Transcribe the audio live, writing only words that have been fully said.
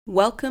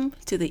Welcome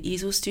to the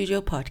EASL Studio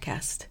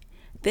podcast.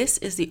 This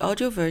is the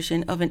audio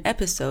version of an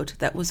episode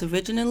that was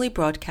originally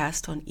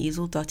broadcast on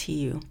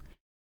easel.eu.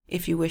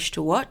 If you wish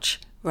to watch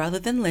rather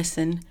than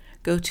listen,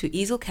 go to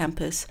EASL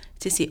Campus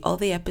to see all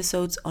the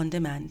episodes on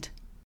demand.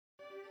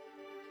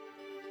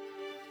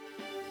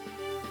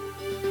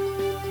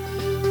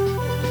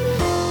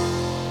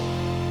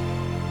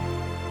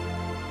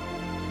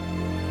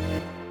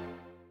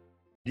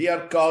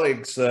 Dear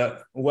colleagues,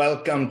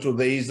 welcome to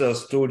the EASL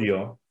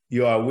Studio,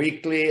 your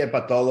weekly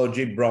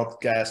hepatology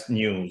broadcast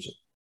news.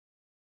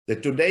 The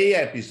today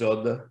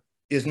episode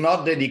is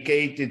not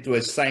dedicated to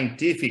a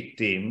scientific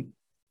team,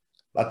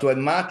 but to a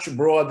much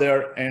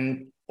broader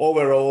and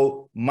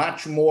overall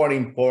much more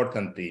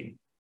important team.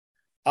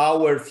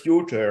 Our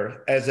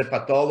future as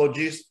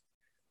hepatologists,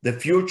 the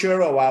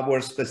future of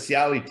our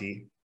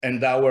specialty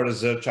and our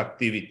research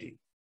activity.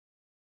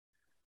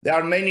 There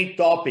are many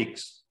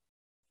topics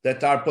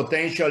that are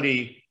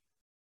potentially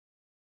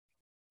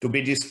to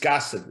be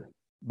discussed,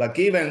 but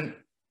given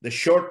the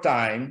short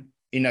time,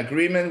 in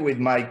agreement with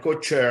my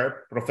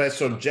co-chair,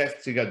 Professor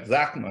Jessica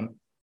Zachman,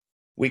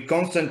 we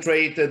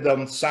concentrated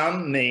on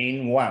some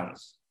main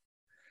ones.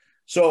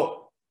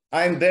 So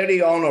I'm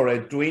very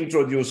honored to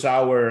introduce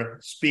our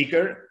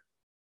speaker,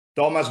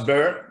 Thomas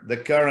Burr, the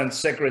current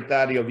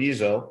Secretary of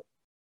EASL,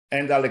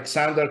 and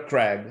Alexander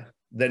Craig,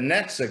 the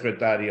next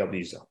Secretary of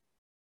EASL.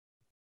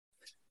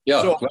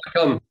 Yeah,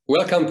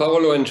 welcome,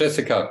 Paolo and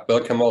Jessica.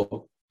 Welcome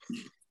all.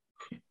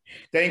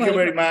 Thank you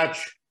very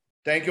much.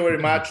 Thank you very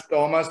much,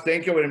 Thomas.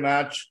 Thank you very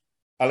much,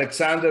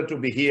 Alexander, to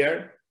be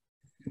here.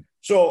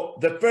 So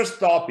the first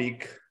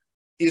topic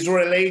is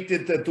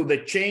related to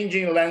the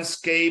changing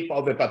landscape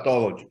of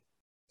hepatology.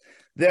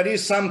 There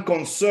is some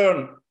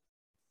concern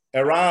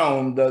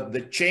around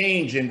the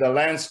change in the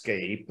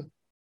landscape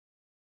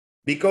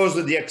because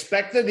the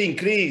expected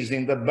increase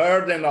in the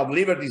burden of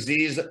liver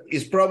disease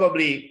is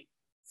probably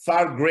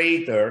far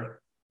greater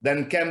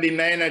than can be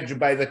managed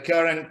by the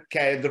current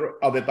cadre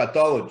of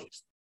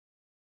hepatologists.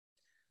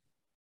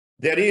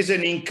 There is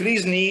an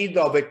increased need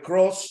of a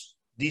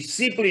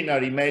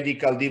cross-disciplinary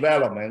medical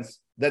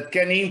developments that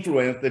can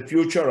influence the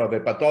future of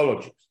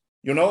hepatologists.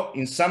 You know,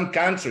 in some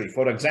countries,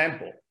 for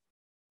example,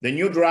 the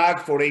new drug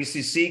for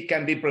ACC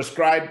can be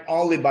prescribed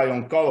only by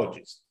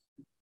oncologists.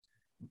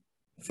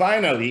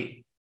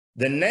 Finally,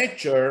 the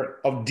nature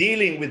of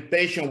dealing with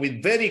patients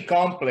with very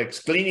complex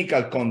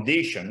clinical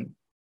conditions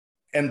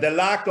and the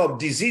lack of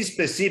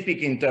disease-specific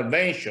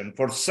intervention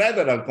for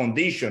several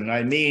conditions,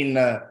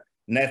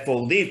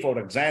 NAFLD, for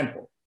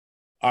example,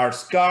 are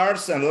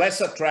scarce and less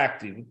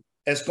attractive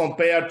as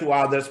compared to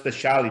other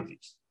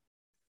specialties.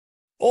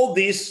 All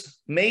this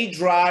may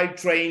drive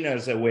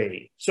trainers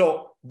away.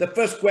 So the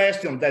first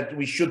question that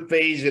we should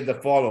face is the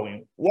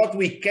following: what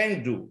we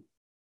can do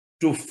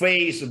to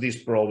face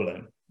this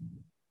problem?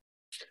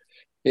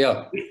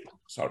 Yeah.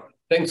 Sorry.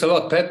 Thanks a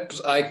lot, Pep.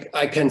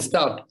 I can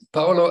start.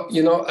 Paolo,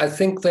 I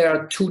think there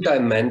are two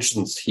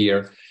dimensions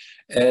here.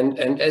 And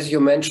as you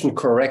mentioned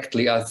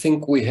correctly, I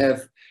think we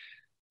have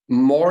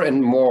more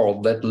and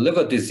more that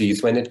liver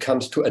disease, when it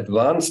comes to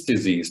advanced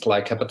disease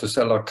like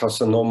hepatocellular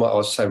carcinoma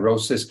or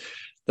cirrhosis,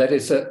 that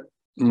is a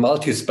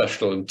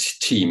multi-special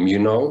team,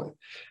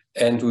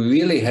 and we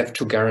really have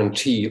to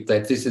guarantee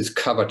that this is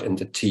covered in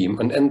the team.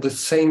 And at the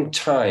same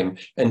time,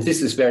 and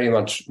this is very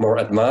much more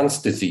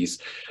advanced disease,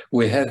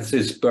 we have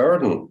this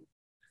burden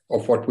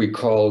of what we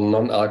call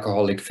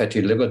non-alcoholic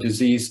fatty liver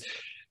disease.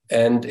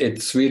 And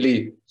it's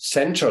really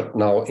centered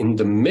now in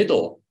the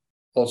middle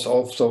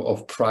also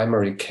of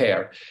primary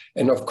care.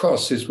 And of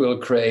course, this will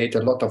create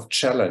a lot of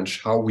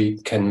challenge how we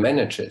can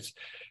manage it.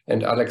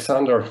 And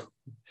Alexander,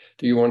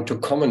 do you want to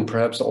comment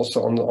perhaps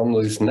also on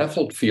this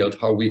NAFLD field,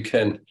 how we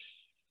can?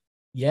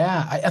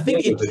 Yeah, I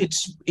think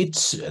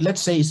it's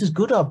let's say, is this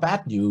good or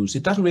bad news?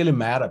 It doesn't really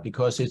matter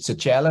because it's a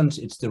challenge.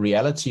 It's the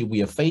reality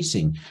we are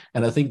facing.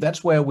 And I think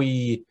that's where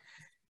we,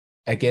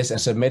 I guess,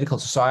 as a medical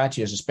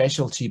society, as a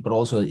specialty, but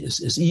also as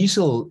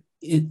EASL,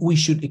 we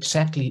should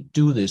exactly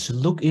do this,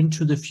 look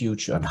into the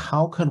future and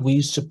how can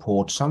we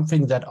support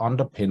something that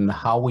underpin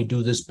how we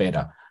do this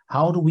better?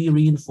 How do we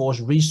reinforce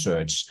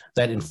research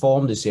that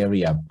inform this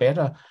area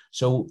better?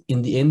 So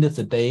in the end of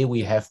the day,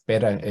 we have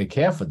better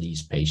care for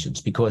these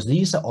patients because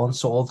these are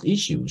unsolved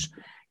issues.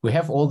 We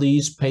have all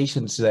these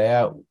patients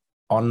there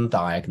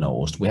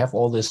undiagnosed. We have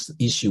all this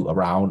issue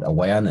around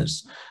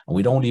awareness, and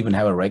we don't even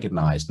have a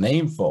recognized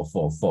name for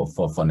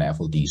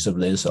NAFLD. So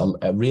there's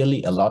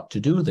really a lot to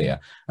do there,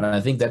 and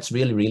I think that's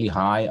really, really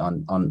high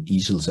on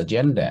EASL's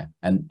agenda.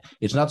 And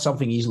it's not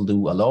something EASL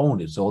do alone.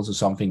 It's also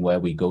something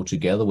where we go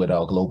together with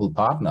our global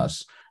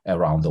partners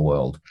around the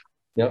world.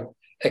 Yeah,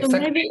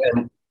 exactly.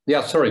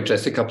 Yeah, sorry,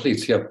 Jessica,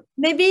 please. Yeah.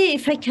 Maybe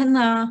if I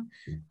can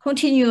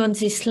continue on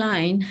this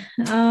line,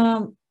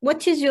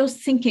 what is your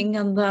thinking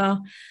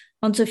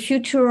on the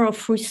future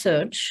of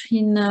research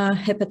in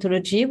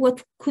hepatology?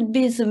 What could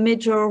be the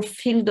major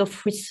field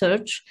of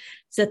research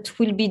that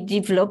will be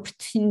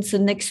developed in the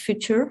next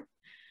future?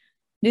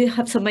 Do you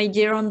have some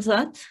idea on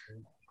that?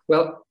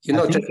 Well,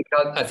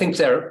 Jessica, I think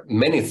there are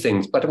many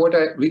things, but what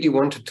I really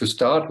wanted to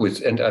start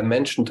with, and I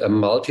mentioned a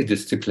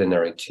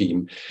multidisciplinary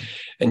team.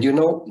 And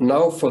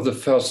now for the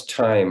first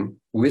time,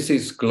 with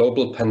this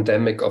global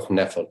pandemic of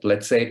NAFLD,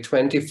 let's say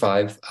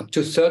 25 up to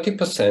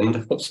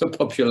 30% of the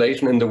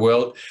population in the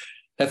world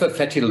have a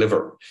fatty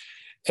liver.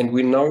 And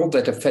we know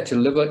that a fatty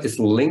liver is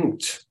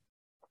linked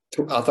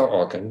to other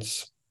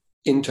organs,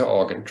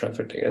 inter-organ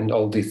trafficking and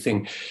all these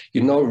things,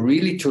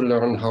 really to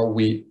learn how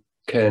we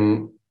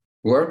can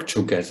work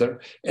together.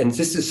 And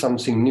this is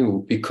something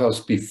new,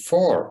 because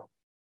before,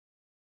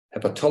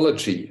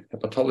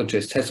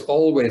 hepatologist has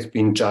always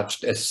been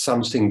judged as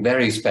something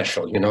very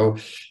special.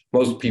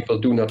 Most people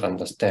do not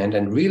understand.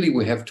 And really,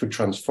 we have to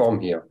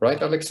transform here.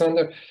 Right,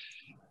 Alexander?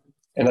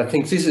 And I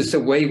think this is the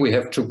way we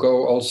have to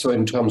go also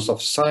in terms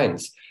of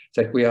science,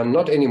 that we are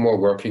not anymore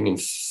working in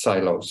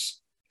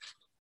silos.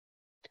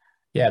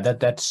 Yeah,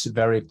 that's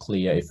very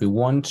clear. If we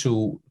want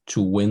to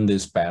win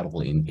this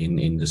battle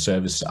in the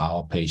service of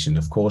our patient,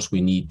 of course,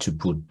 we need to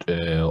put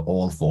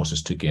all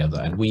forces together,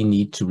 and we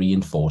need to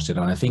reinforce it.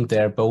 And I think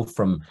they're both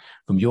from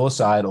your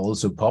side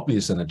also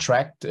publish and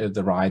attract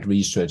the right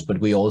research, but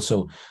we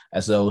also,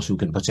 as those who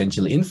can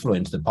potentially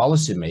influence the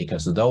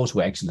policymakers, and those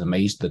who actually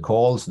make the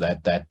calls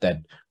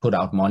that put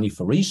out money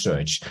for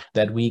research,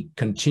 that we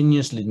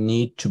continuously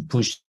need to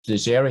push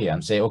this area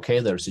and say, okay,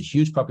 there's a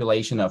huge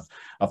population of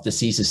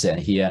diseases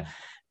here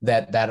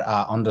that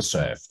are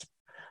underserved.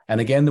 And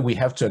again, we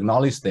have to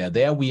acknowledge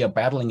there we are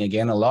battling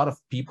again a lot of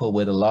people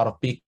with a lot of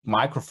big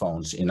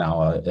microphones in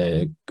our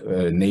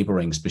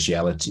neighboring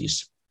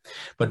specialities.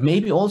 But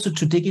maybe also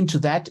to dig into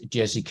that,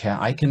 Jessica,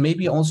 I can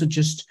maybe also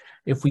just,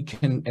 if we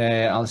can,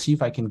 I'll see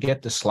if I can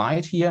get the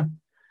slide here.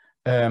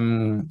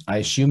 I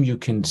assume you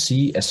can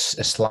see a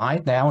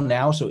slide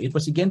now. So it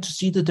was again to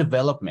see the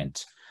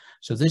development.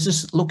 So this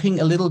is looking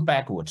a little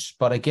backwards,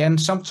 but again,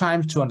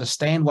 sometimes to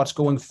understand what's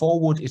going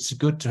forward, it's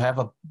good to have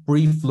a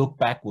brief look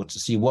backwards to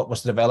see what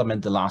was the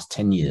development the last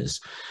 10 years.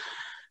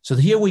 So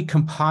here we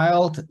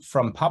compiled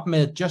from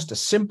PubMed just a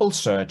simple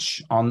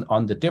search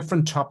on the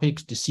different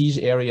topics, disease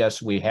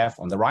areas we have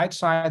on the right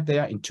side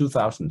there in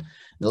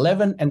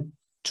 2011 and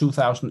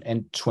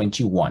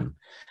 2021.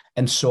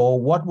 And so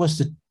what was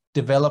the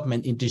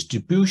development in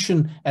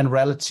distribution and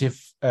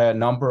relative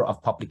number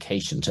of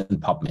publications in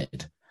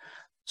PubMed?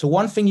 So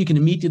one thing you can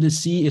immediately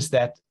see is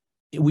that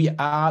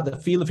the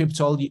field of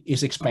hepatology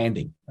is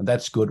expanding, and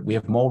that's good. We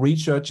have more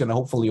research and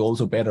hopefully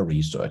also better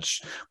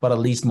research, but at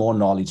least more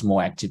knowledge,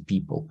 more active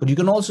people. But you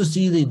can also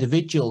see the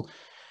individual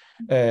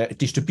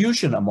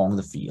distribution among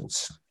the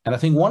fields. And I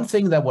think one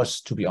thing that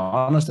was, to be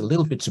honest, a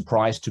little bit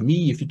surprised to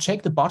me, if you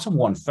take the bottom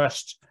one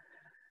first,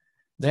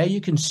 there you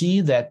can see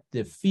that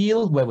the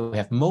field where we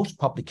have most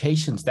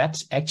publications,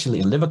 that's actually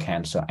in liver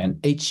cancer and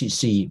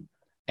HCC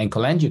and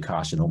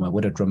cholangiocarcinoma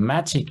with a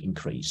dramatic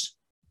increase.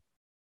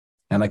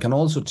 And I can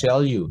also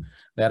tell you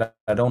that,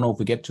 I don't know if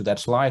we get to that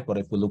slide, but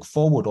if we look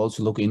forward,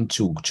 also look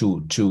into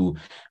to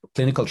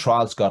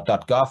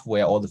clinicaltrials.gov,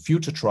 where all the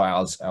future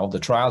trials, all the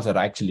trials that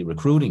are actually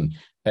recruiting,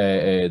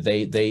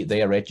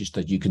 they are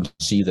registered. You can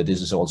see that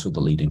this is also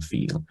the leading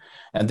field.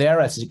 And there,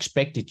 as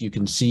expected, you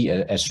can see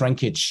a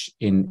shrinkage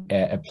in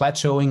a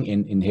plateauing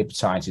in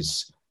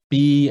hepatitis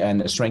B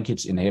and a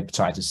shrinkage in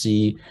hepatitis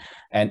C.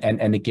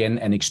 And again,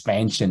 an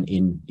expansion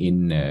in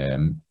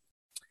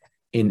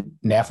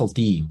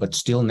NAFLD, but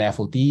still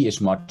NAFLD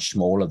is much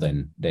smaller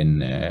than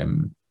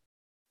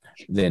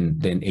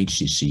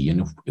HCC.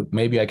 And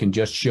maybe I can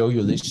just show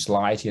you this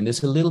slide here. And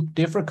it's a little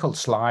difficult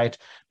slide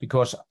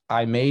because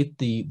I made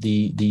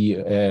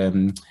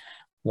the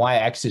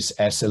y-axis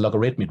as a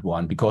logarithmic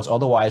one, because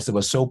otherwise there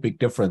was so big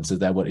differences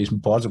that it was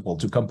impossible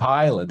to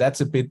compile. And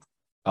that's a bit,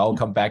 I'll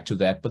come back to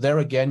that. But there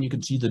again, you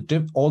can see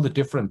all the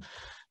different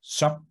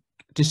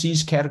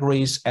sub-disease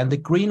categories, and the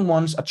green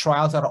ones are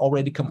trials that are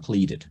already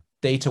completed,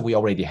 data we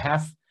already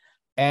have,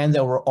 and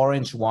the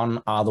orange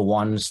one are the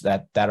ones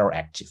that are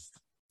active.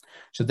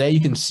 So there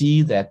you can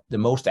see that the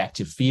most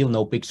active field,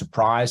 no big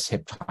surprise,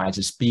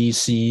 hepatitis B,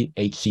 C,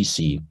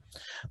 HCC.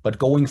 But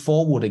going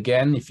forward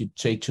again, if you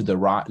take to the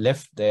right,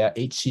 left there,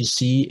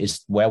 HCC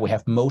is where we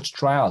have most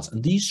trials.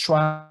 And these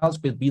trials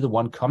will be the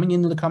one coming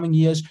in the coming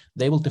years.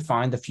 They will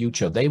define the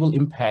future. They will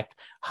impact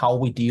how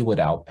we deal with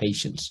our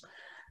patients.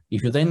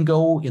 If you then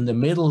go in the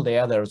middle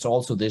there's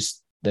also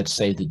this, let's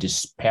say, the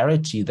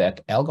disparity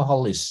that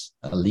alcohol is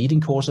a leading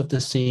cause of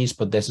disease,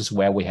 but this is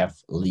where we have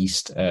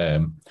least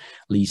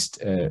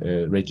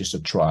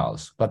registered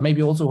trials. But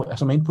maybe also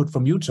some input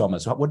from you,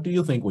 Thomas. What do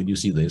you think when you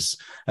see this,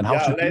 and how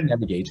should we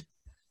navigate?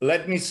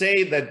 Let me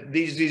say that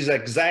this is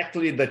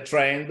exactly the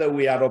trend that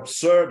we are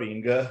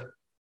observing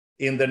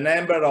in the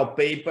number of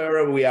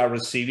papers we are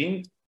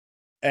receiving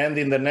and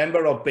in the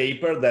number of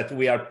papers that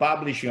we are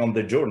publishing on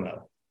the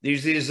journal.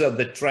 This is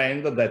the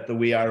trend that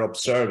we are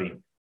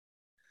observing.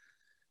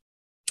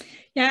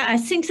 Yeah, I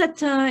think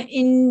that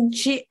in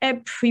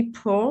GEP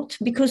report,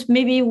 because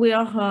maybe we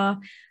are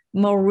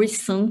more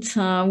recent,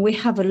 we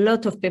have a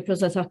lot of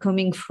papers that are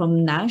coming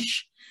from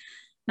NASH.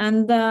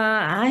 And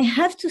I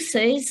have to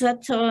say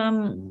that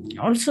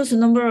also the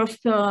number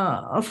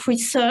of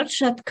research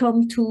that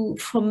come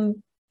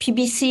from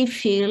PBC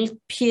field,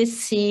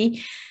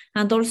 PSC,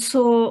 and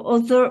also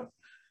other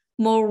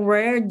more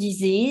rare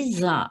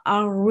diseases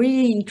are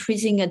really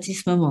increasing at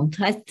this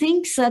moment. I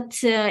think that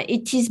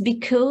it is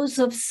because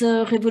of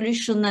the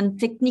revolution and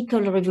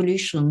technical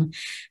revolution.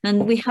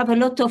 And we have a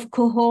lot of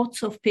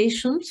cohorts of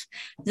patients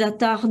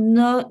that are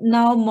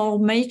now more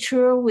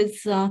mature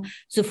with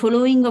the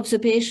following of the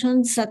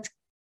patients, that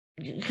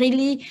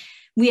really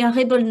we are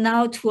able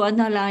now to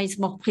analyze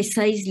more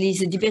precisely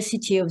the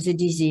diversity of the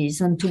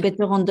disease and to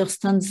better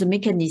understand the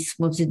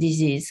mechanism of the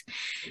disease.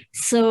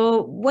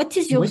 So what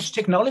is your... Which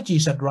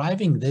technologies are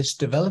driving this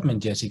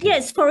development, Jessica?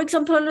 Yes, for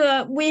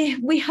example,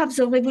 we have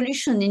the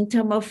revolution in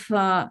terms of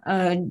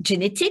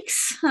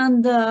genetics,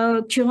 and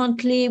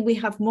currently we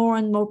have more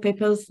and more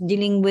papers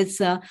dealing with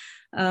the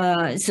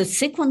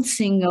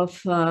sequencing of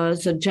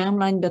the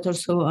germline, but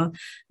also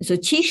the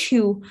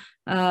tissue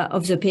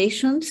of the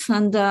patients.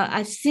 And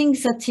I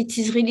think that it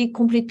is really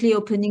completely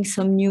opening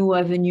some new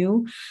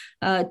avenue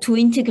to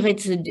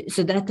integrate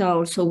the data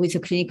also with the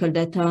clinical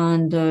data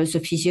and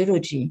the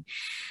physiology.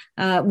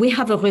 We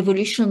have a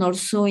revolution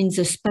also in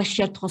the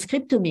spatial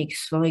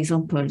transcriptomics, for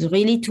example,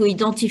 really to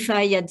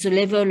identify at the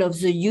level of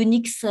the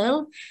unique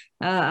cell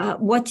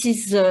what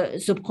is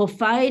the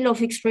profile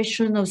of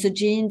expression of the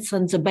genes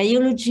and the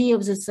biology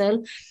of the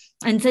cell,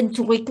 and then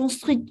to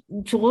reconstruct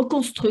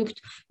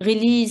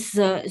really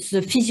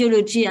the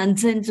physiology and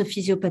then the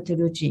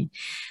physiopathology.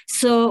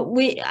 So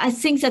I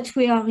think that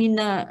we are in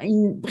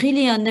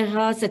really an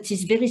era that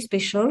is very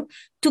special,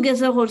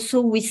 together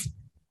also with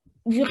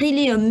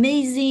really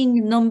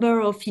amazing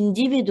number of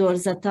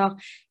individuals that are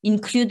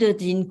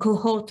included in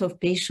cohort of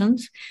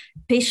patients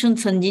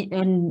and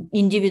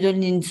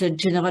individuals in the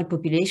general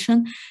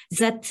population,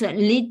 that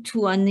lead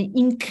to an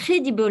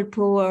incredible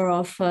power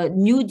of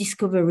new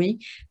discovery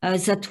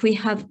that we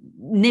have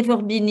never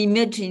been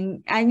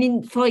imagining. I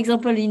mean, for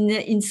example, in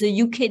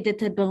the UK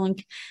data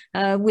bank,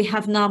 we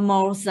have now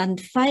more than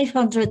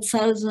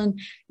 500,000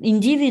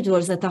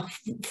 individuals that are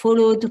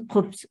followed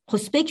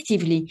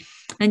prospectively.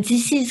 And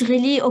this is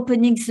really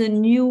opening the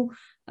new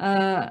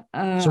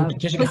so,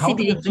 Jessica,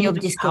 possibility of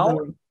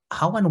discovery.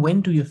 How and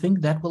when do you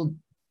think that will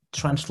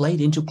translate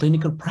into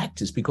clinical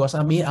practice? Because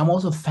I mean, I'm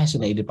also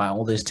fascinated by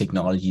all this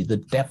technology, the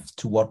depth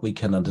to what we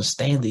can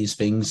understand these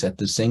things at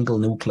the single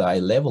nuclei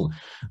level.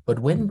 But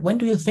when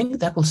do you think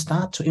that will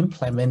start to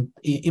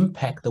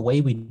impact the way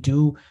we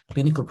do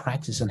clinical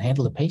practice and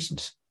handle the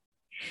patients?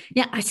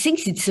 Yeah, I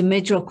think it's a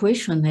major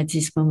question at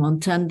this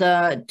moment, and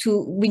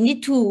we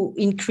need to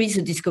increase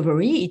the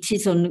discovery. It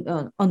is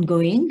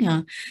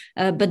ongoing,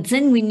 but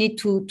then we need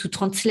to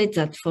translate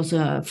that for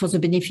the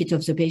benefit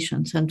of the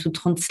patients, and to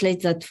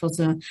translate that for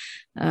the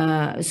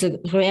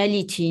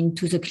reality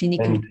into the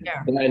clinical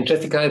care. And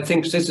Jessica, I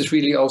think this is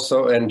really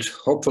also, and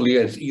hopefully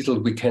as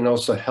EASL we can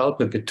also help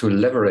a bit to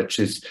leverage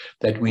this,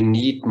 that we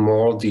need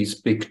more these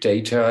big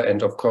data,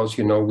 and of course,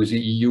 you know, with the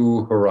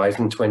EU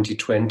Horizon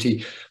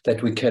 2020,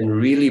 that we can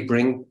really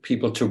bring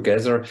people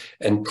together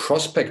and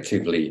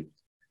prospectively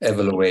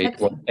evaluate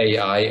what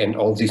AI and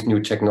all this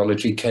new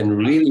technology can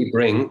really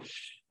bring.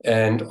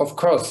 And of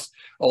course,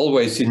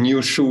 always the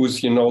new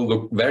shoes, you know,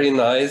 look very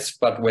nice,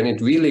 but when it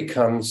really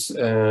comes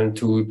to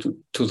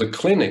the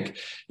clinic,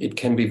 it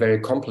can be very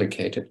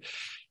complicated.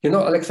 You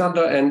know,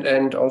 Alexander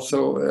and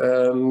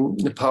also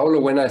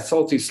Paolo, when I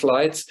saw these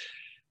slides,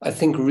 I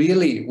think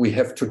really we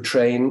have to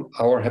train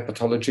our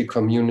hepatology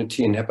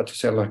community in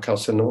hepatocellular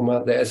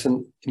carcinoma. There is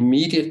an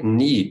immediate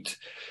need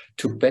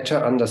to better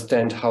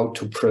understand how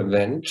to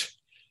prevent.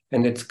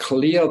 And it's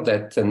clear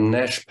that the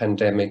NASH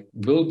pandemic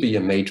will be a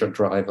major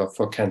driver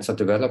for cancer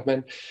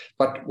development.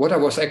 But what I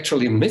was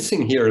actually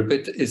missing here a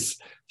bit is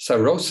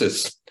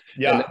cirrhosis.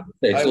 Yeah,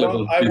 I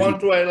want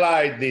to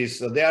highlight this.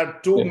 There are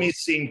two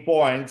missing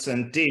points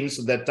and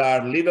themes that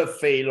are liver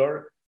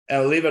failure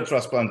and liver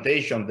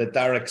transplantation that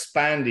are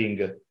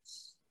expanding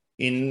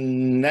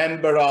in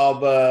number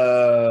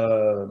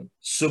of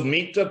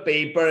submitted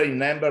paper, in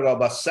number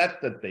of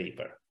accepted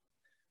paper.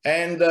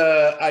 And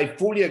I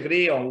fully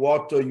agree on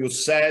what you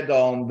said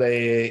on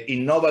the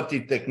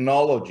innovative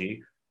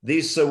technology.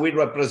 This will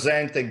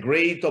represent a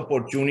great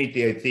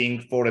opportunity, I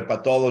think, for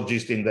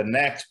hepatologists in the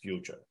next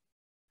future.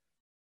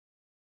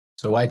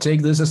 So I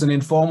take this as an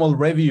informal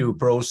review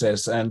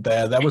process, and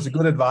that was a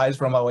good advice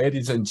from our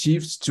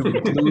editor-in-chiefs to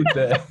include.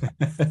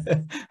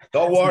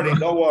 Don't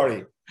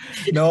worry.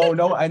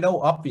 No, I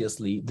know.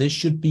 Obviously, this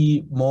should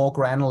be more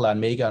granular and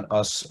make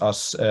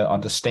us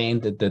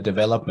understand the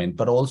development,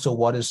 but also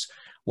what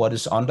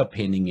is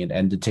underpinning it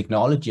and the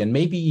technology, and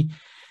maybe.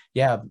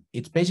 Yeah,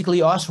 it's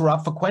basically us who are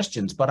up for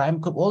questions, but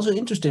I'm also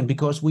interested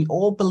because we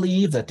all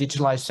believe that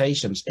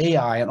digitalizations,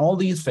 AI, and all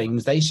these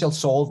things, they shall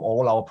solve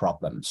all our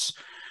problems.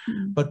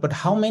 But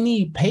how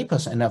many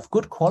papers, and of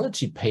good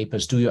quality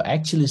papers, do you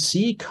actually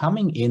see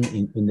coming in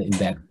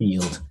that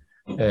field,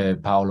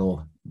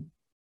 Paolo?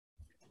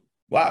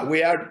 Well,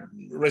 we are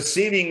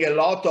receiving a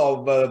lot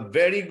of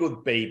very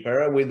good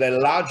paper with a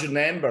large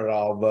number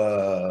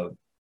of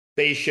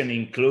patient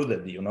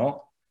included, you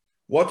know.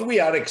 What we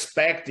are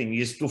expecting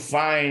is to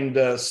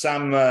find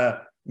some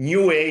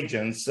new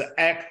agents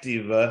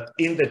active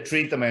in the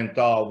treatment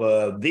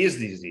of this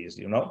disease,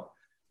 you know,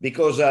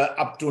 because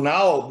up to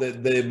now,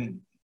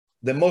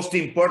 the most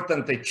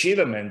important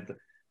achievement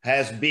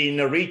has been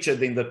reached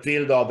in the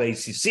field of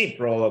ACC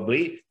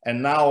probably,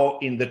 and now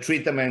in the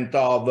treatment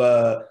of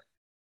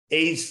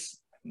AIDS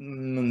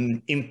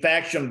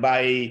infection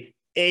by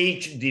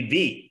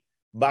HDV.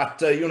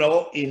 But, you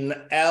know, in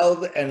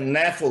ELD and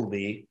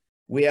NAFLD,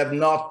 we have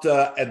not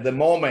at the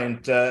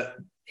moment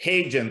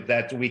agent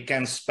that we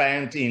can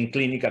spend in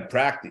clinical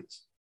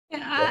practice.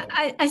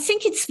 I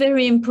think it's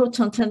very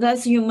important. And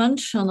as you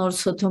mentioned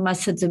also,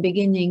 Thomas, at the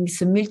beginning,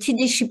 the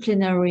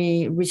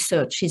multidisciplinary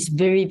research is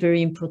very,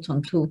 very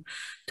important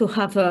to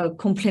have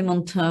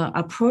complement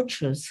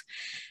approaches.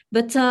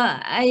 But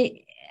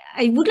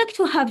I would like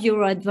to have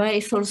your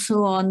advice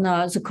also on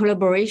the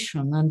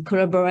collaboration and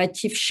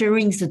collaborative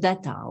sharing the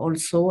data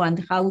also,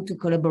 and how to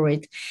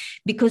collaborate,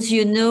 because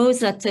you know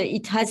that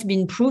it has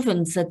been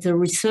proven that the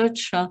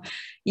research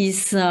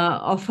is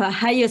of a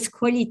higher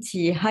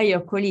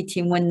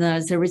quality when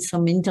there is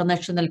some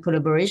international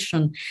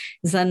collaboration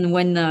than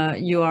when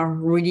you are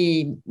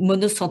really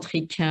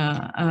monocentric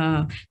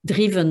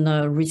driven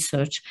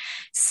research.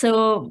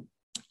 So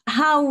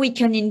how we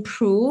can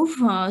improve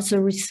the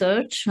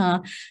research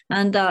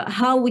and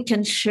how we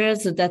can share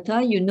the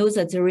data. You know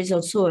that there is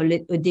also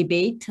a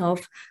debate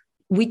of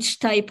which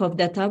type of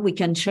data we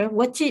can share.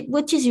 What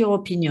is your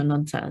opinion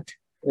on that?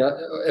 Yeah,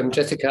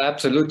 Jessica,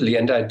 absolutely.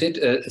 And I did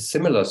a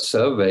similar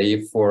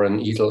survey for an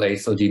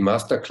EASL-ASLD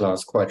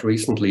masterclass quite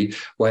recently,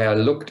 where I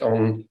looked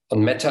on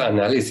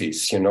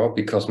meta-analyses, you know,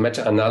 because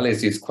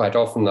meta-analyses quite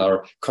often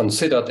are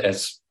considered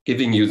as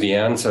giving you the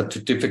answer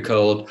to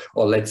difficult,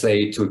 or let's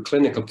say to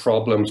clinical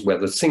problems where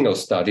the single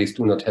studies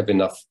do not have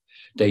enough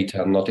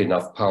data, not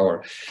enough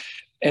power.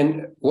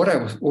 And what I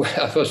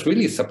was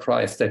really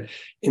surprised that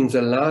in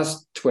the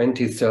last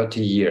 20,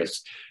 30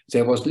 years,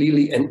 there was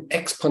really an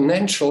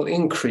exponential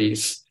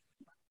increase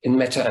in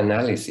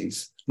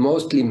meta-analyses,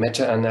 mostly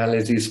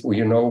meta-analyses where,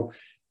 you know,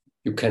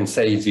 you can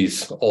say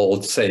this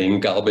old saying,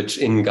 garbage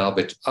in,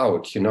 garbage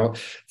out, you know.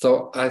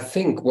 So I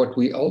think what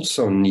we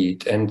also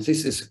need, and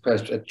this is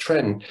a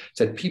trend,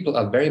 that people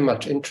are very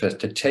much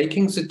interested,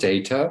 taking the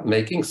data,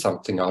 making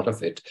something out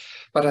of it.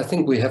 But I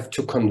think we have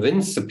to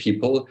convince the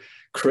people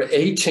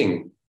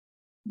creating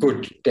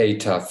good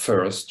data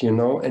first, you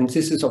know, and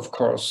this is, of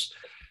course,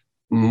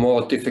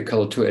 more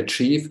difficult to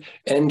achieve,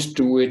 and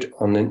do it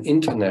on an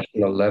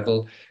international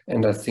level.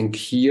 And I think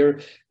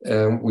here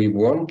we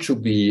want to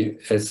be,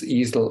 as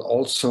EASL,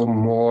 also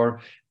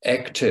more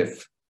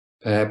active,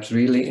 perhaps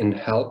really in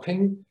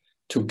helping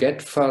to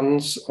get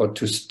funds or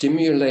to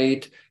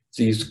stimulate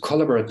these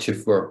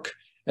collaborative work.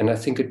 And I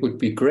think it would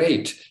be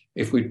great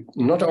if we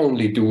not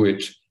only do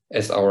it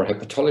as our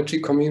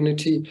hepatology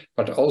community,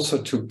 but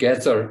also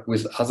together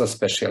with other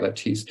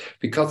specialties,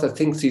 because I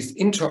think these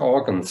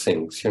inter-organ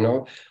things, you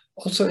know,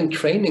 also in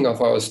training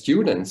of our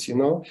students, you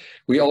know,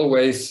 we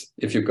always,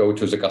 if you go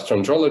to the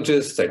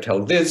gastroenterologist, they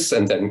tell this,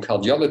 and then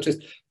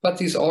cardiologist, but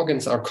these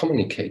organs are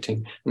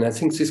communicating. And I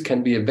think this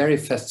can be a very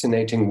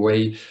fascinating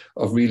way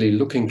of really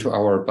looking to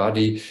our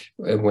body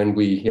when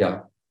we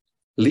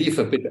leave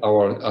a bit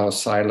our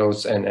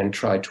silos and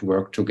try to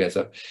work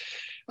together.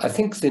 I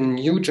think the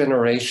new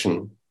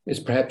generation is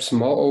perhaps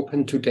more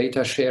open to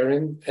data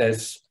sharing,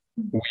 as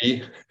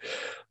we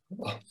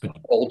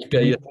old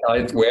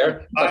guys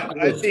were.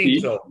 I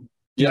think so.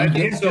 Yeah, I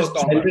think so,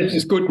 and this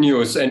is good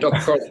news. And of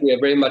course, we are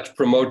very much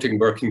promoting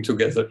working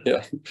together.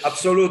 Yeah,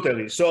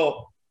 absolutely.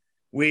 So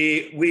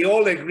we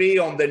all agree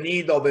on the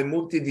need of a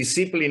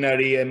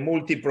multidisciplinary and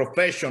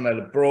multi-professional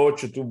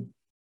approach to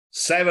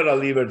several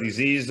liver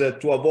disease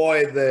to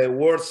avoid the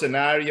worst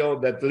scenario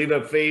that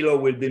liver failure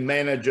will be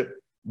managed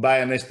by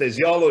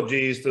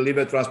anesthesiologist,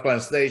 liver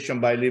transplantation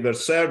by liver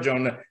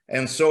surgeon,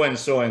 and so and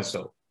so and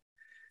so.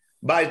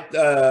 But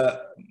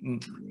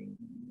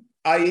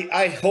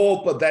I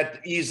hope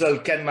that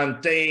EASL can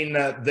maintain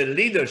the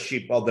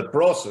leadership of the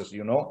process,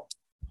 you know.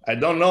 I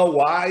don't know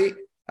why,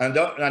 I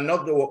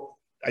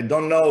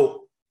don't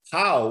know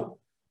how,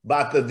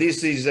 but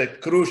this is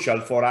crucial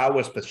for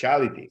our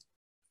specialty.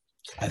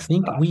 I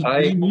think we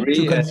need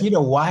to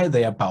consider why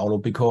there, Paolo,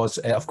 because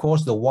of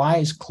course the why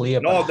is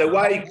clear. No, the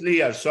why is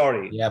clear,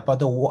 sorry. Yeah, but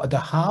the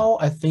how,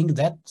 I think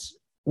that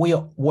we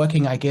are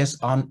working, I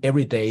guess, on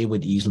every day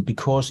with EASL,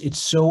 because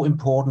it's so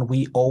important.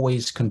 We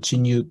always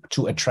continue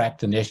to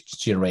attract the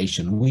next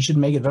generation. We should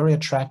make it very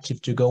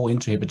attractive to go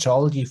into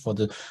hepatology for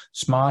the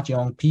smart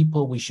young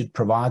people. We should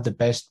provide the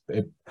best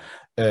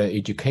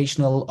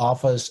educational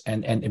offers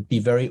and be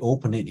very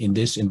open in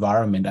this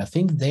environment. I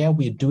think there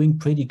we're doing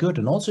pretty good.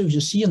 And also, if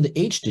you see on the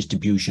age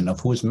distribution of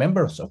who is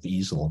members of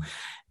EASL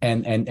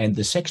and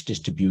the sex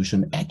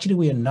distribution, actually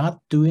we are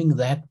not doing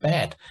that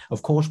bad.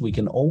 Of course, we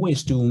can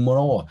always do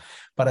more.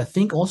 But I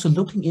think also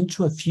looking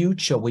into a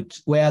future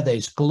where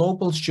there's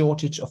global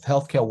shortage of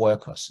healthcare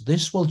workers,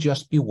 this will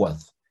just be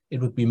worth. It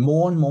would be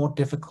more and more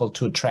difficult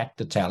to attract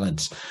the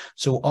talents.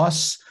 So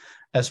us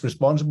as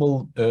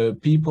responsible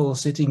people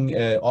sitting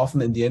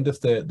often in the end of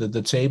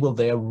the table,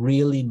 they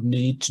really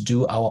need to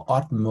do our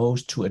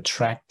utmost to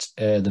attract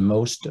the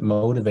most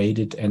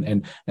motivated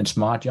and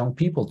smart young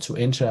people to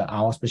enter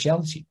our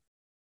specialty.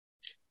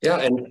 Yeah,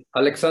 and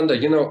Alexander,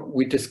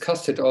 we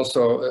discussed it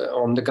also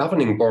on the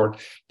governing board,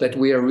 that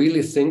we are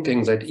really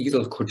thinking that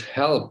EASL could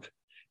help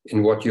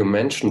in what you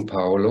mentioned,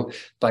 Paolo,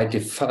 by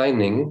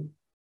defining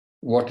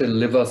what a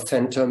liver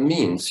center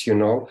means,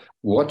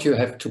 what you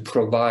have to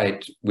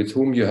provide, with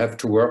whom you have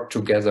to work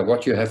together,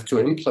 what you have to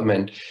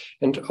implement,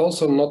 and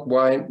also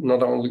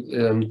not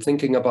only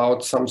thinking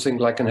about something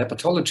like an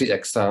hepatology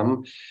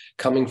exam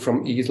coming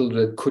from EASL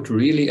that could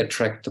really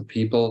attract the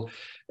people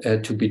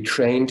to be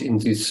trained in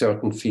these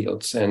certain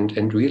fields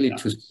and really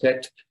to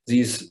set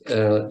these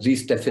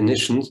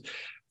definitions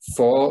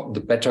for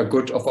the better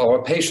good of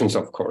our patients,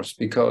 of course,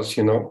 because,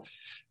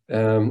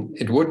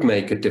 it would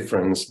make a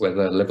difference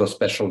whether a liver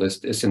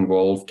specialist is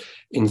involved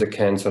in the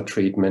cancer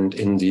treatment,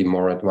 in the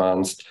more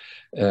advanced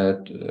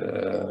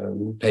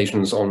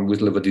patients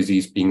with liver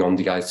disease being on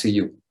the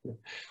ICU.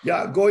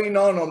 Yeah, going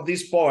on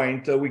this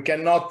point, we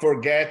cannot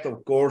forget,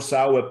 of course,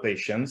 our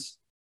patients.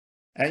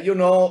 And,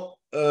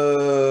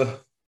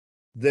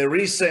 the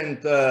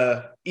recent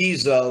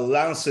EASL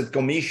Lancet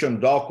Commission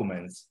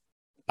documents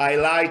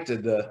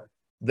highlighted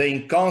the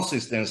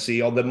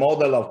inconsistency of the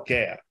model of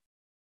care.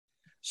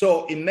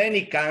 So in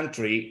many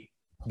countries,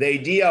 the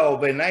idea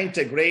of an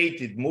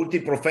integrated,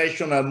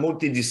 multi-professional,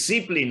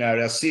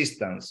 multidisciplinary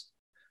assistance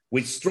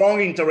with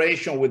strong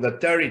interaction with the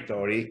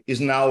territory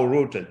is now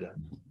rooted.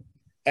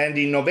 And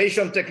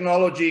innovation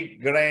technology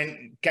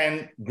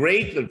can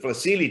greatly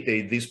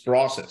facilitate this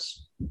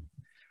process.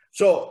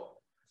 So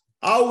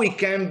how we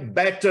can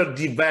better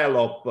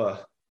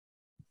develop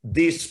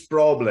this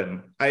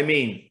problem? I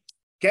mean,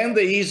 can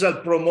the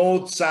EASL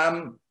promote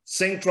some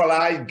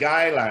centralized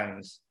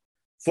guidelines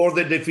for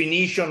the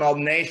definition of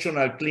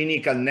national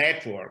clinical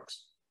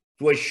networks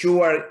to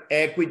assure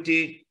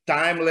equity,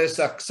 timeless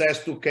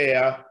access to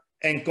care,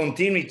 and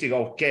continuity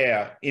of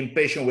care in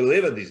patients with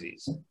liver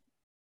disease?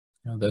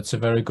 That's a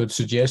very good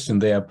suggestion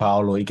there,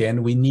 Paolo.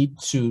 Again, we need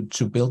to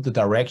build the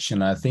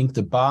direction. I think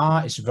the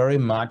bar is very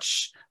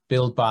much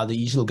built by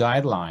the EASL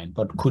guideline,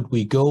 but could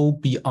we go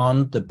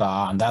beyond the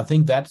bar? And I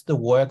think that's the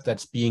work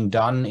that's being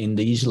done in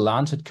the EASL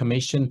Lancet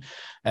Commission.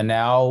 And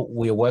now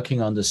we're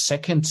working on the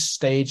second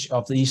stage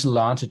of the EASL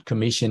Lancet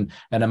Commission,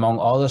 and among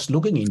others,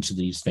 looking into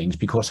these things,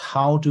 because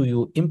how do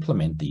you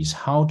implement these?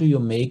 How do you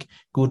make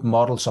good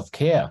models of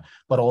care?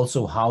 But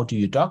also, how do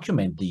you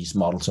document these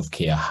models of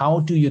care? How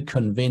do you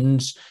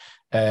convince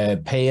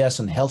payers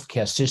and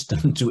healthcare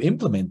system to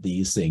implement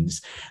these things?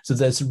 So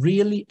there's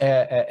really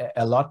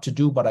a lot to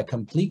do, but I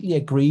completely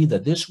agree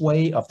that this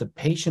way of the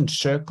patient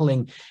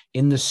circling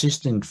in the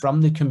system from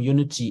the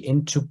community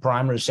into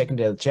primary,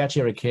 secondary,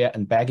 tertiary care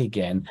and back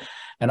again.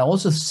 And I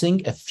also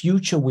think a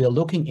future we're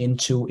looking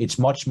into, it's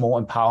much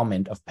more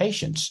empowerment of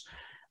patients.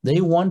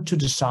 They want to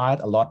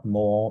decide a lot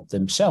more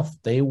themselves.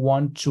 They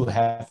want to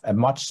have a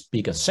much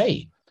bigger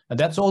say. And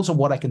that's also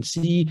what I can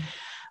see,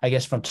 I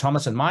guess, from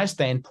Thomas and my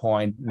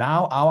standpoint.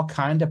 Now our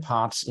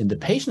counterparts in the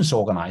patients'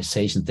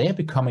 organization, they're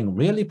becoming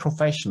really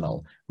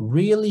professional,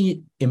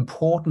 really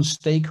important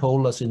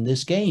stakeholders in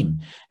this game.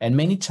 And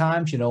many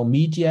times,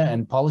 media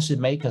and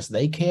policymakers,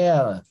 they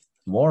care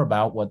more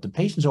about what the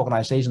patients'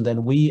 organization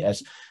than we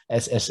as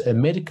a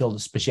medical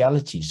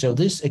specialty. So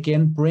this,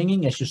 again,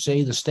 bringing, as you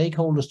say, the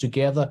stakeholders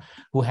together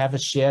who have a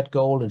shared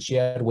goal and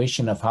shared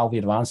vision of how we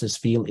advance this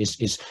field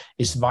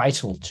is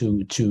vital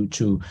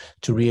to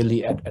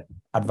really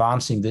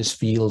advancing this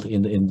field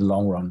in the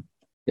long run.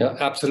 Yeah,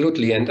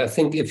 absolutely. And I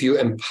think if you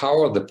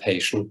empower the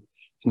patient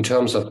in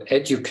terms of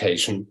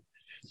education,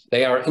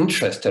 they are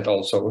interested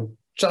also,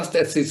 just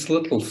as this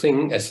little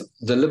thing as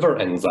the liver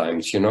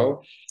enzymes,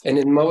 And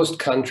in most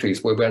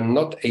countries where we're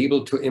not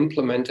able to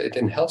implement it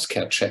in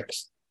healthcare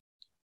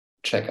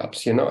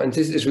checkups, and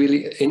this is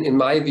really, in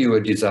my view, a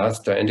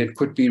disaster. And it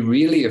could be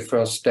really a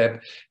first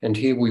step. And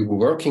here we're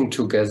working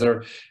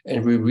together,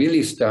 and we're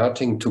really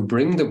starting to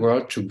bring the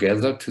world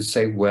together to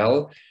say,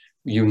 well,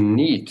 you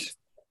need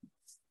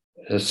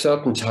a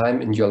certain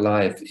time in your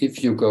life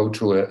if you go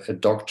to a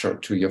doctor,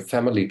 to your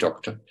family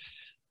doctor,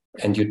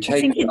 and you take.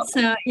 I think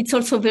it's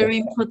also very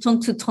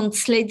important to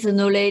translate the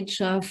knowledge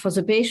for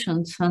the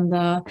patients and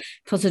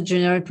for the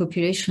general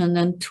population,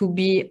 and to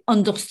be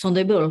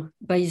understandable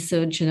by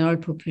the general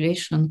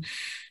population,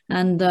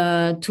 and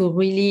to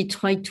really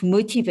try to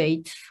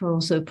motivate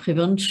for the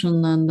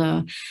prevention.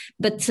 And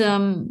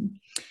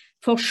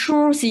for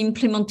sure, the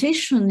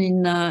implementation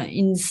in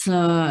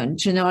the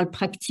general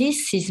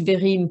practice is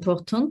very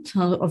important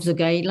of the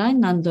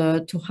guideline, and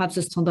to have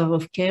the standard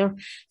of care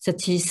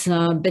that is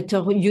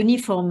better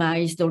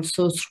uniformized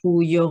also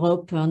through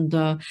Europe, and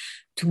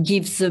to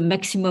give the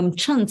maximum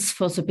chance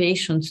for the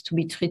patients to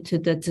be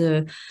treated at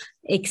the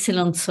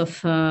excellence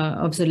of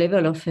the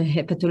level of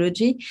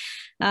hepatology.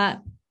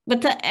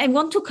 But I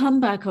want to come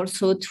back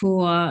also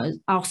to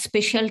our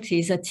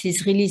specialty, that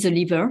is really the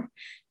liver.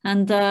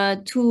 and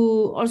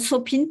to also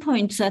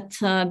pinpoint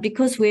that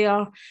because we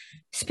are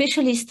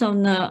specialists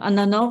on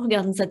an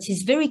organ that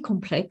is very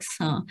complex,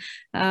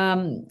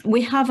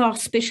 we have our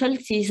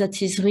specialty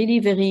that is really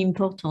very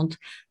important,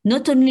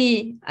 not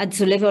only at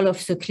the level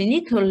of the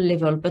clinical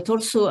level, but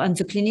also and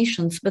the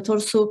clinicians, but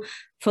also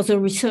for the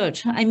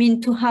research. I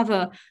mean, to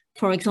have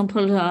for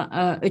example,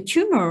 a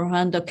tumor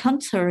and a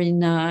cancer in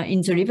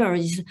the liver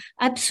is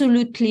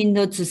absolutely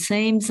not the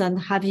same than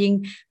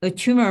having a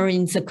tumor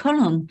in the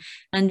colon.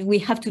 And we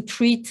have to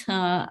treat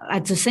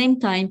at the same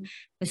time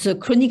the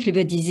chronic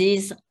liver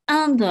disease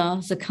and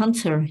the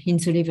cancer in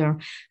the liver.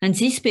 And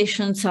these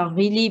patients are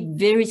really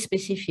very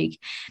specific.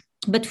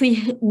 But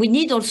we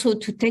need also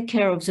to take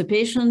care of the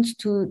patients,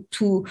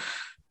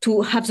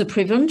 to have the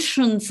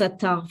preventions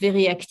that are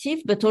very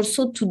active, but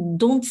also to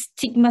don't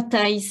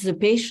stigmatize the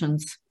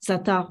patients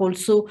that are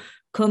also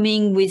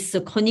coming with the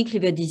chronic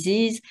liver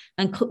disease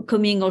and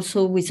coming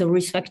also with a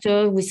risk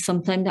factor, with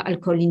sometimes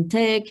alcohol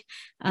intake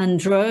and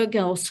drug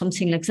or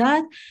something like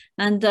that.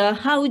 And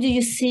how do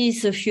you see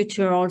the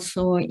future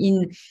also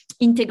in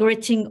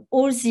integrating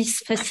all these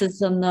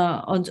facets of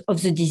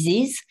the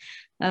disease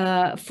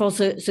for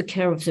the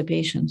care of the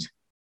patients?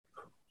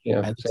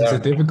 Yeah, it's a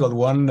difficult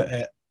one.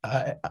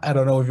 I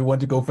don't know if you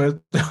want to go first,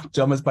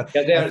 Thomas, but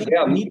there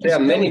are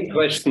many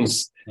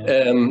questions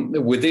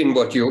within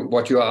what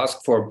you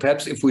ask for.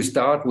 Perhaps if we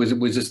start with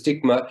the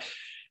stigma,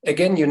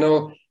 again,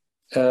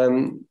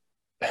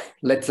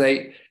 let's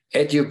say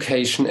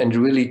education and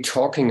really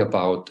talking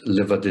about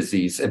liver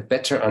disease, a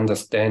better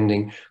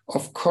understanding,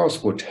 of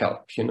course, would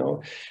help,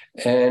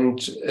 And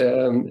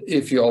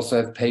if you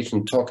also have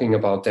patients talking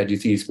about their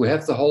disease, we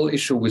have the whole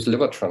issue with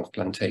liver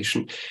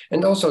transplantation.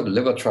 And also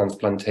liver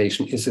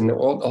transplantation is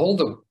all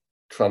the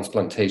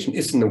transplantation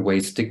is in a way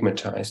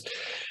stigmatized.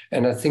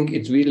 And I think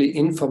it's really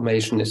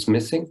information is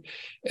missing.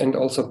 And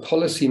also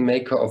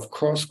policymaker, of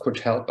course, could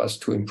help us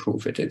to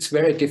improve it. It's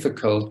very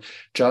difficult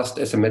just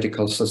as a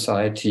medical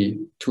society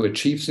to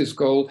achieve this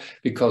goal,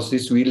 because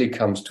this really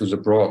comes to the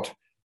broad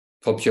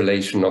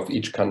population of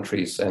each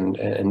countries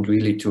and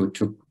really to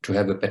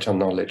have a better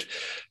knowledge.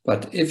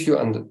 But if you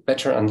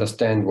better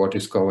understand what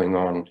is going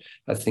on,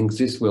 I think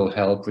this will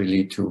help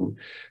really to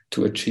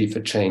achieve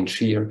a change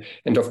here.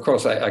 And of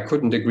course, I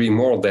couldn't agree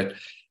more that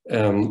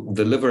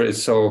the liver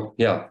is so,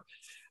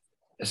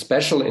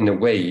 special in a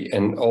way,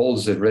 and all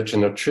the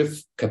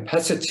regenerative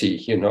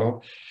capacity,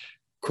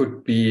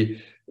 could be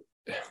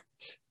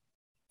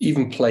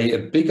even play a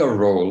bigger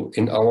role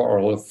in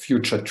our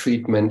future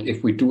treatment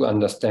if we do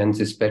understand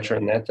this better.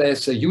 And that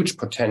there's a huge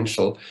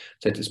potential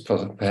that is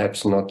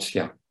perhaps not,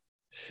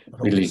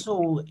 really.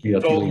 Also,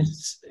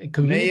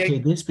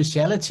 communicate this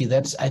specialty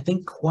that's, I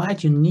think,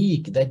 quite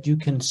unique, that you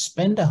can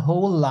spend a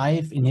whole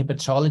life in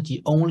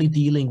hepatology only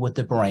dealing with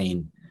the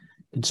brain,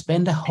 and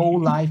spend a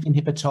whole life in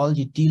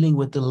hepatology dealing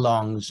with the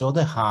lungs or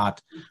the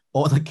heart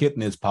or the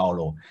kidneys,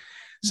 Paolo.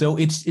 So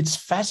it's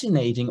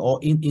fascinating, or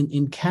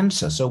in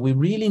cancer. So we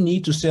really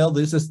need to sell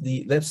this as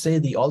the, let's say,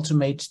 the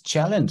ultimate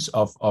challenge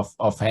of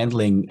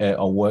handling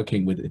or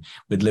working with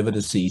liver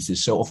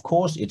diseases. So of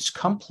course it's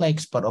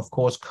complex, but of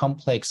course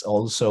complex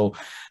also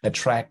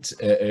attract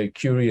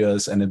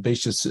curious and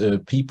ambitious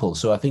people.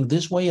 So I think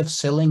this way of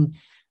selling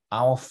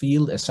our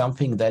field as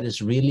something that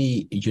is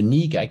really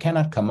unique. I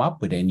cannot come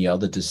up with any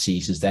other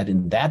diseases that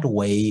in that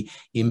way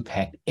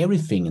impact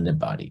everything in the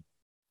body.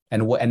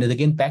 And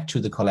again, back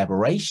to the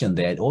collaboration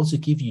there, it also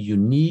gives you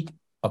unique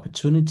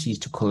opportunities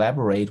to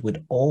collaborate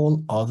with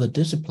all other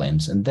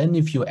disciplines. And then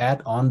if you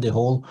add on the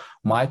whole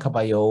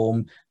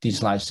microbiome,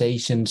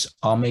 digitalizations,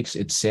 omics,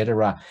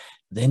 etc.,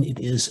 then it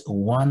is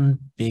one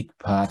big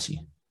party.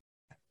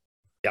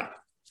 Yeah.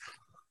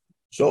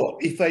 So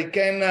if I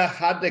can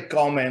add a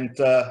comment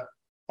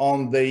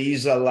on the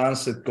ESA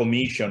Lancet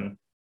Commission.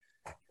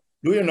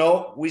 Do you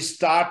know, we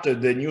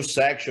started a new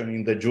section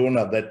in the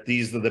journal that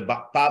is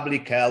the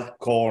Public Health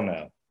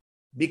Corner,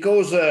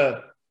 because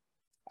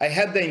I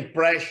had the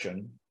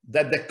impression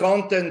that the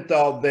content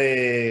of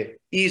the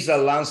ESA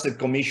Lancet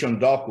Commission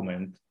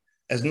document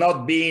has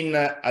not been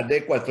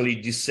adequately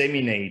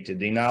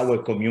disseminated in our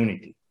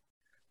community.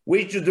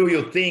 Which do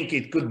you think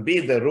it could be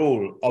the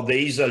role of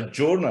the ESA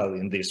journal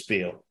in this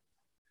field?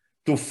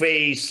 To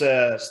face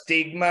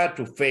stigma,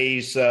 to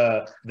face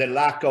the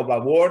lack of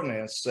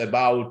awareness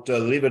about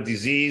liver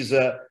disease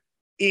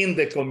in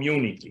the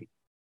community?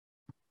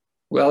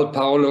 Well,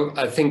 Paolo,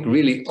 I think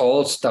really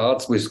all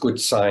starts with good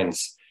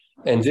science.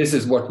 And this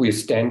is what we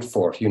stand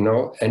for,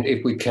 and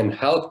if we can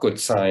help good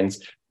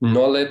science,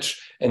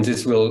 knowledge, and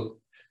this will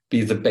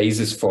be the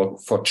basis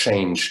for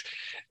change.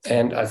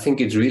 And I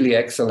think it's really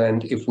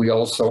excellent if we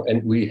also,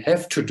 and we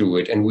have to do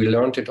it, and we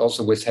learned it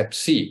also with Hep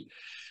C.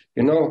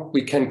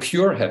 We can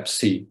cure Hep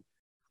C,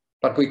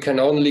 but we can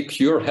only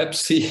cure Hep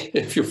C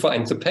if you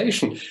find the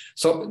patient.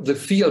 So the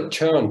field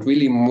turned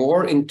really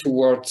more in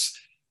towards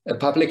a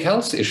public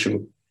health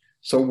issue.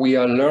 So we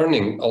are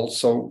learning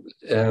also,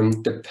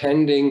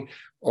 depending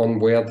on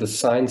where the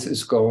science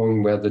is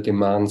going, where the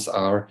demands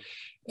are.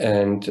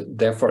 And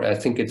therefore, I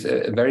think it's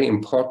a very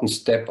important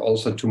step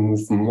also to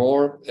move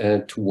more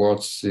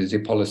towards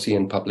the policy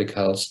in public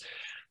health,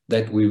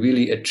 that we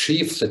really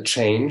achieve the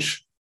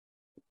change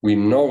we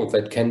know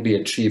that can be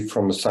achieved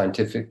from a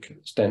scientific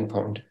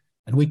standpoint.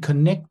 And we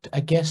connect,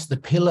 I guess, the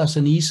pillars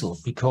in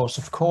EASL, because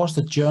of course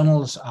the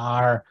journals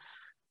are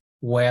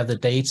where the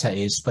data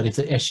is, but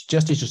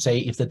just as you say,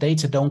 if the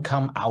data don't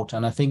come out,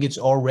 and I think it's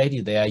already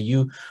there,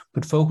 you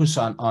put focus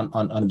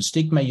on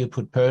stigma, you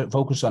put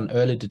focus on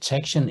early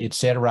detection,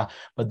 etc.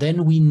 But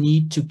then we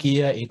need to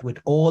gear it with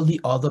all the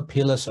other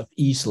pillars of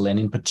EASL, and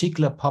in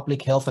particular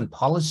public health and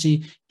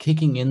policy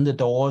kicking in the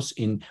doors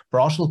in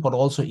Brussels, but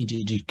also in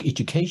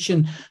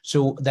education,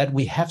 so that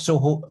we have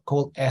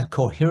so-called a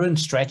coherent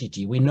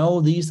strategy. We know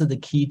these are the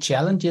key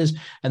challenges,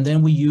 and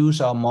then we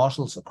use our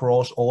muscles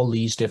across all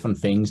these different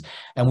things,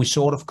 and we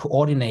sort of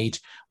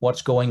coordinate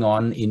what's going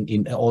on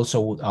in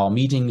also our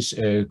meetings,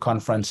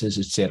 conferences,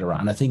 etc.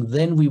 And I think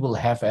then we will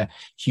have a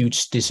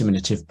huge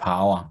disseminative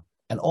power.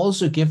 And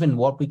also, given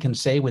what we can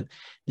say with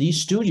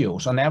these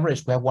studios, on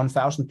average, we have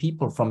 1,000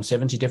 people from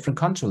 70 different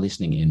countries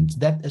listening in.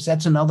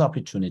 That's another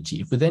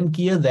opportunity. If we then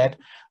gear that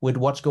with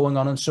what's going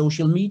on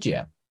social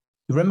media.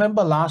 You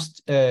remember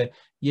last year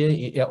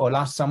or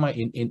last summer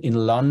in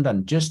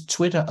London, just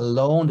Twitter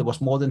alone, there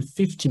was more than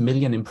 50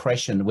 million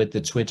impressions with the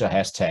Twitter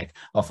hashtag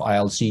of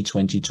ILC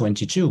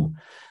 2022.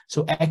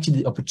 So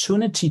actually the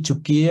opportunity to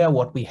gear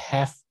what we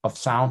have of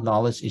sound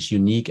knowledge is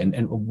unique,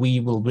 and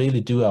we will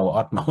really do our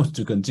utmost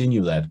to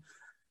continue that.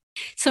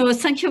 So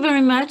thank you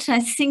very much. I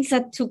think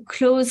that to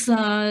close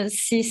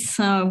this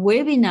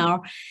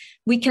webinar,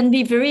 we can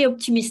be very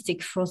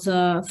optimistic for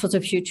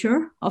the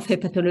future of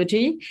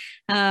hepatology.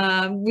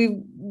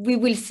 We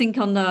will think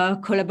on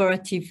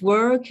collaborative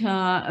work,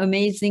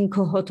 amazing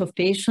cohort of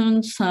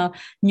patients,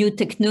 new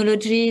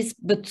technologies,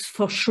 but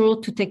for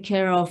sure to take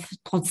care of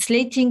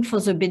translating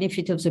for the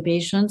benefit of the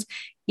patients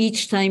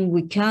each time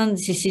we can.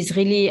 This is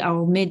really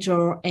our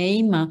major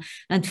aim.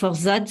 And for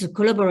that, the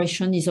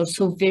collaboration is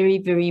also very,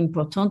 very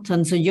important.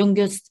 And the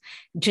youngest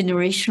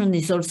generation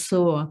is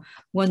also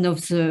one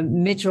of the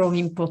major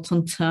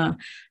important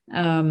field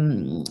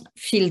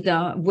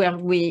where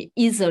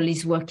EASL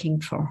is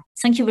working for.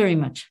 Thank you very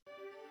much.